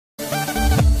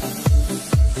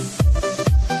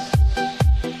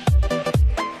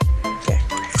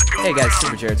Hey guys,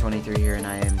 SuperJared23 here, and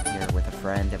I am here with a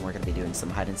friend, and we're going to be doing some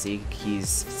hide and seek. He's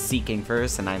seeking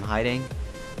first, and I'm hiding,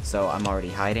 so I'm already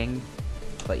hiding,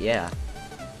 but yeah.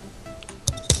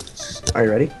 Are you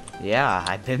ready? Yeah,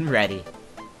 I've been ready.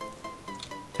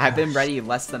 I've been ready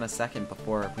less than a second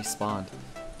before we spawned.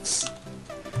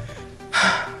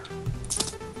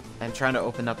 I'm trying to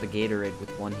open up the Gatorade with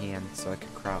one hand so I can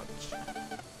crouch.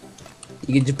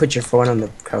 You can just put your phone on the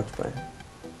crouch button.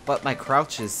 But my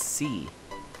crouch is C.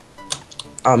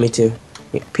 Oh, me too.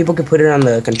 People can put it on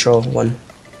the control one.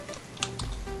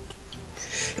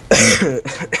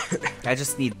 I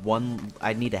just need one.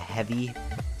 I need a heavy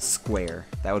square.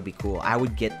 That would be cool. I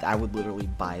would literally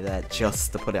buy that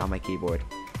just to put it on my keyboard.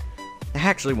 I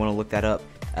actually want to look that up.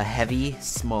 A heavy,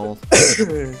 small.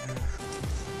 Come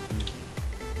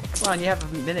on, you have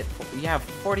a minute. You have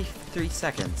 43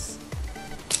 seconds.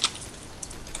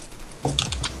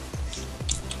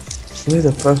 Where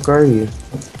the fuck are you?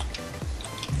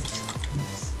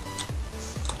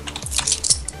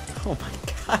 Oh my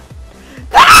god.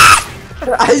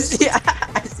 I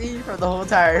see you from the whole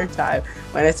entire time.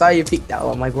 When I saw you peek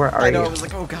out, I'm like, where are you? I know, I was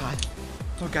like, oh god.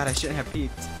 Oh god, I shouldn't have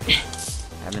peeked.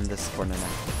 I'm in this corner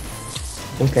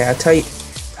now. Okay, I'll tell you.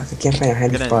 I can't find a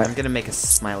handy spot. I'm gonna make a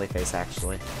smiley face,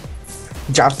 actually.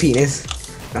 Drop penis.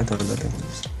 Not talking about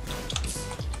that.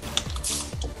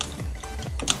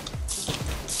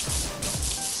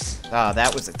 Oh,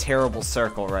 that was a terrible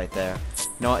circle right there.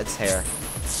 No, it's hair.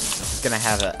 It's gonna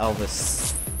have an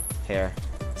Elvis hair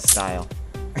style.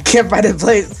 I can't find a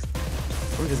place.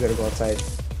 I'm just gonna go outside.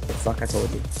 The fuck, I told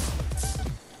you.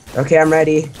 Okay, I'm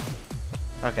ready.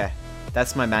 Okay,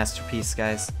 that's my masterpiece,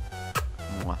 guys.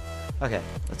 Mwah. Okay,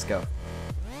 let's go.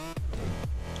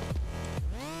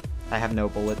 I have no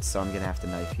bullets, so I'm gonna have to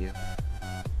knife you.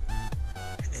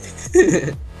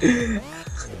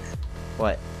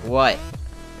 What? What?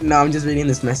 No, I'm just reading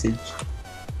this message.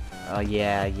 Oh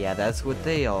yeah, that's what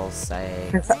they all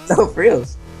say. No, for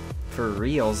reals. For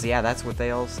reals, yeah, that's what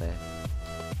they all say.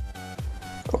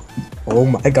 Oh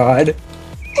my god.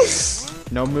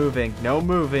 No moving, no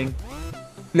moving.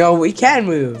 No, we can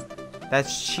move.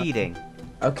 That's cheating.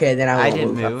 Okay, then I won't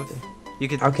didn't up move. there. You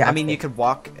could. Okay, I mean, you could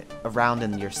walk around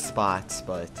in your spots,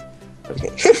 but Okay.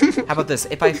 how about this?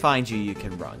 If I find you, you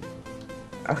can run.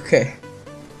 Okay.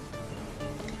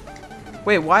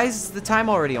 Wait, why is the time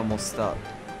already almost up?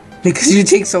 Because you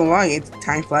take so long,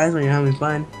 time flies when you're having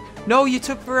fun. No, you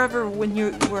took forever when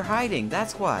you were hiding.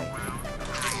 That's why.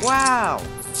 Wow.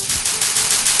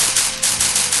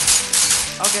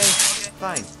 Okay,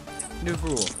 fine. New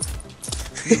rule.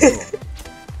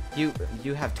 New rule.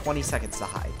 You have 20 seconds to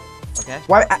hide. Okay?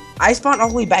 Why? I spawned all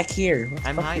the way back here. What the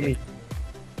I'm fuck do you hiding. mean?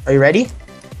 Are you ready?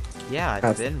 Yeah, Oh.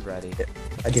 I've been ready.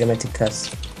 I did. I meant to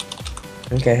cuss.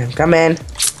 Okay, I'm coming.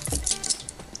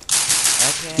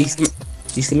 Okay. Do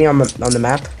you see me on the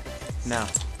map? No.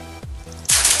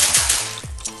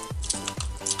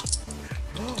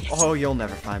 Oh, you'll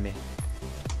never find me.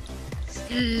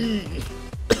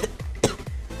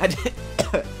 I did.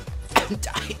 I'm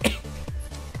dying.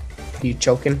 You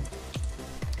choking?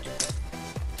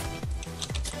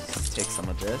 Let's take some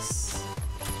of this.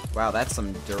 Wow, that's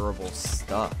some durable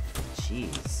stuff.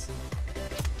 Jeez.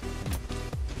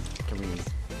 Can we?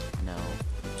 No.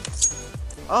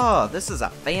 Oh, this is a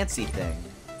fancy thing.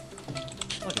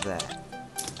 Look at that.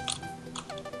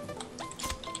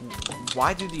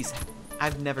 Why do these?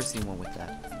 I've never seen one with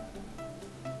that.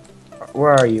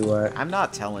 Where are you at? I'm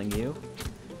not telling you.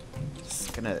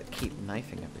 Just gonna keep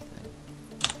knifing everything.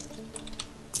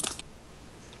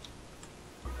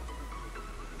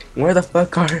 Where the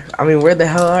fuck are? I mean, where the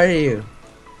hell are you?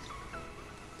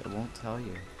 It won't tell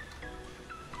you.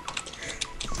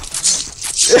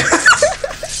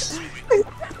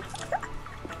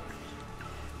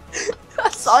 I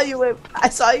saw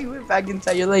you went back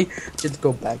inside. You're like, just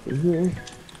go back in here.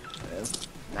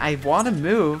 I want to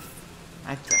move.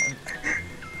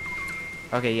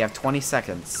 Okay, you have 20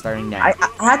 seconds starting now.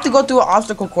 I have to go through an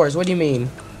obstacle course. What do you mean?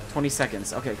 20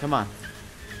 seconds. Okay, come on.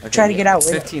 Okay, Try to get out.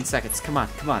 15 seconds. Come on,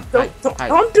 come on. Don't- Hide,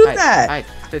 don't do hide, that. Hide.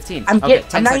 15. I'm Okay, getting-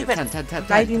 10 I'm not seconds. even- 10, 10, 10, I'm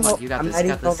 10. not even Come on, you got I'm this. not You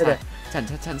got even this. over there.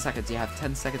 10 seconds. You have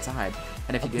 10 seconds to hide.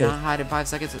 And if you do Okay. not hide in 5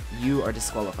 seconds, you are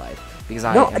disqualified. Because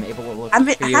I No, am able to look I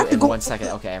for you have to in go- 1 second.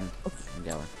 Okay, I'm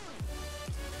going.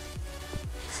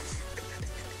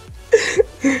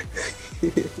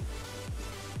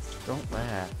 Don't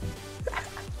laugh.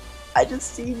 I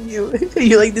just seen you.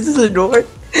 You're like, this is a door.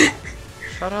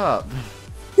 Shut up.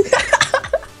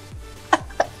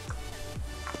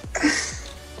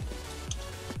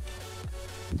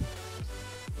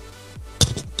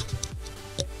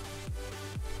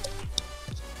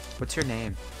 What's your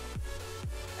name?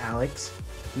 Alex.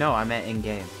 No, I meant in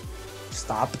game.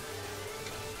 Stop.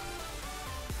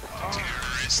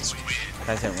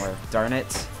 That didn't work. Darn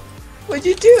it. What'd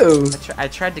you do? I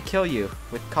tried to kill you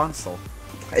with console.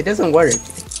 It doesn't work.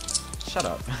 Shut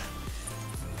up.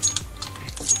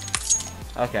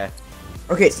 Okay.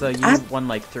 Okay, So you won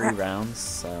like 3 rounds,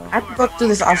 so... I have to go through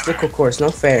this obstacle course,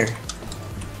 no fair.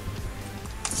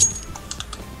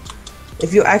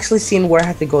 If you actually seen where I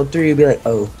have to go through, you'd be like,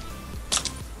 oh.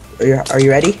 Are you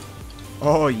ready?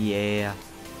 Oh, yeah.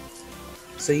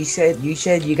 So you said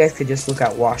you guys could just look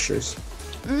at washers.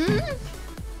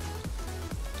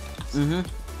 Mm-hmm.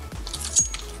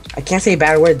 I can't say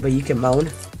bad words, but you can moan.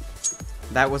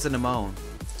 That wasn't a moan.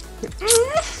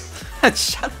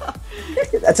 Shut up.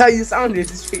 That's how you sounded,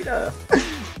 straight up.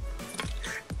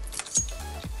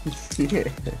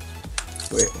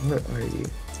 Where are you?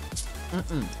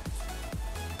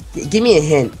 Give me a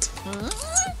hint.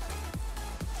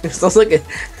 Still looking.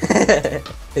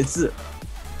 It's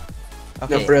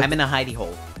Okay, no, I'm in a hidey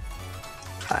hole.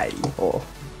 hidey hole.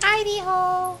 Hidey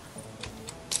hole.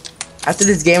 After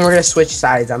this game, we're gonna switch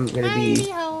sides. I'm gonna be.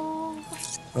 Hidey hole.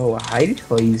 Oh, a hidey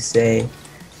hole, you say?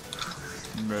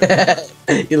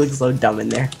 You look so dumb in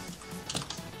there.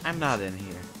 I'm not in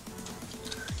here.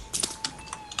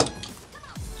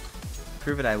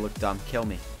 Prove it I look dumb. Kill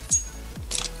me.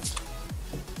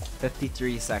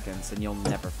 53 seconds and you'll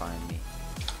never find me.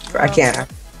 I can't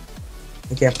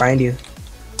find you.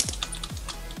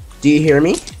 Do you hear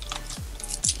me?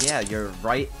 Yeah, you're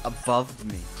right above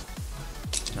me.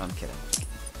 No, I'm kidding.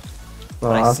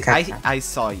 Well, But I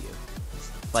saw you.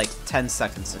 Like 10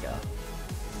 seconds ago.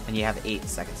 And you have 8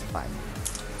 seconds to find me.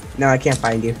 No, I can't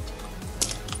find you.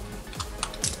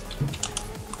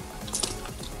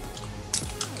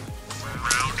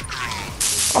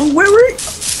 Oh, where were you?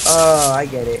 Oh, I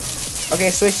get it. Okay,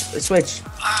 switch.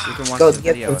 You can watch Go, the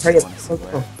get video if hurry you up. want to see Go,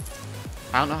 where. go.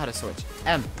 I don't know how to switch.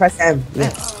 M. Press M.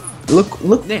 Yeah. Look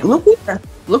Damn.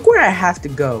 look where I have to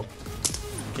go.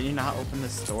 Can you not open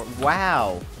this door?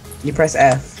 Wow. You press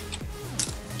F.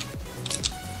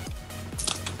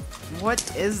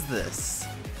 What is this?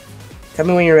 Tell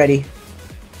me when you're ready.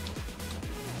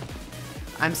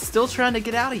 I'm still trying to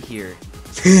get out of here.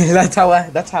 That's how.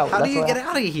 How do you get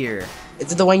out of here?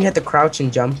 Is it the one you have to crouch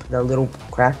and jump? That little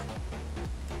crack?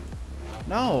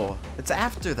 No, it's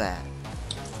after that.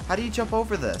 How do you jump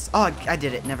over this? Oh, I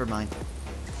did it. Never mind.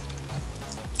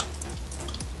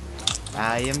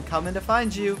 I am coming to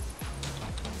find you.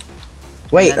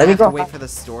 Wait, let me go. Wait for the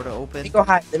store to open. Let me go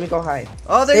hide. Let me go hide.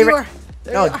 Oh, there Stay you right- are.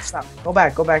 There No, you are. stop. Go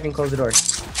back and close the door.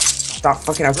 Stop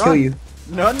fucking, I'll kill Run. you.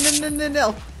 No.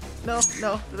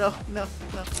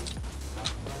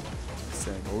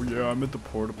 Saying, oh yeah, I'm at the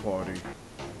porta potty.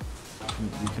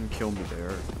 You can kill me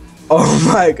there.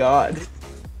 Oh my god.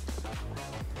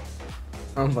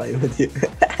 I'm fighting with you.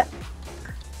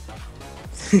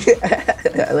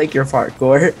 I like your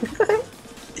parkour.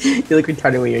 You look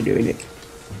retarded when you're doing it.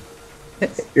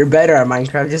 You're better at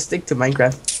Minecraft, just stick to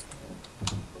Minecraft.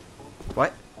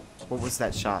 What? What was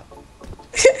that shot?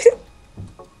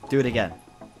 Do it again.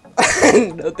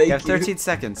 No, thank You have 13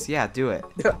 seconds. Yeah, do it.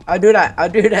 I'll do that. I'll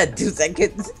do that in 2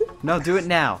 seconds. No, do it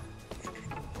now.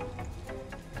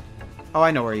 Oh,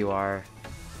 I know where you are.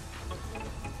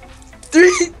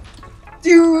 3,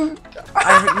 2.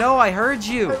 No, I heard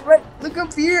you. Right, look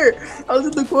up here. I was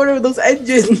in the corner of those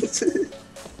engines.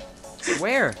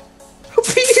 Where? Up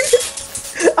here.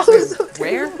 I was up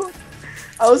Where? here.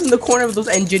 I was in the corner of those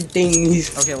engine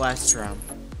things. Okay, last round.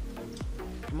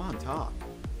 Come on, talk.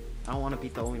 I don't want to be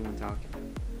the only one talking.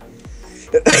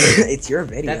 It's your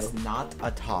video. That's not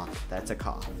a talk. That's a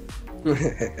cough. Come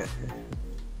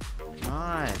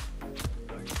on.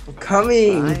 I'm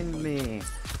coming. Find me.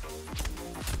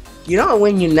 You know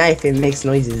when you knife, it makes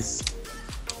noises.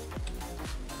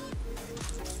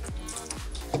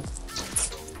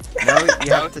 No,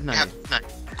 you have to knife.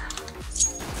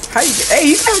 How you? Hey,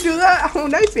 you can't do that. I'm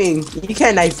knifing. You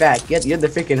can't knife back. You're the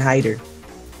freaking hider.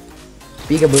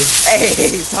 Peekaboo. Hey,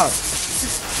 stop.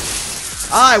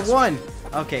 Ah, I won!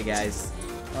 Okay, guys.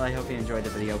 Well, I hope you enjoyed the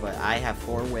video, but I have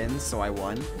 4 wins, so I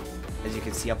won. As you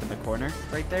can see up in the corner,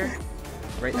 right there.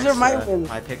 Right Those next are my to wins.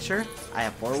 my picture. I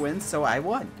have 4 wins, so I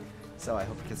won. So I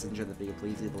hope you guys enjoyed the video.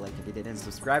 Please leave a like if you did, and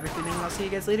subscribe if you're new. I'll see you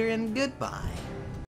guys later, and goodbye.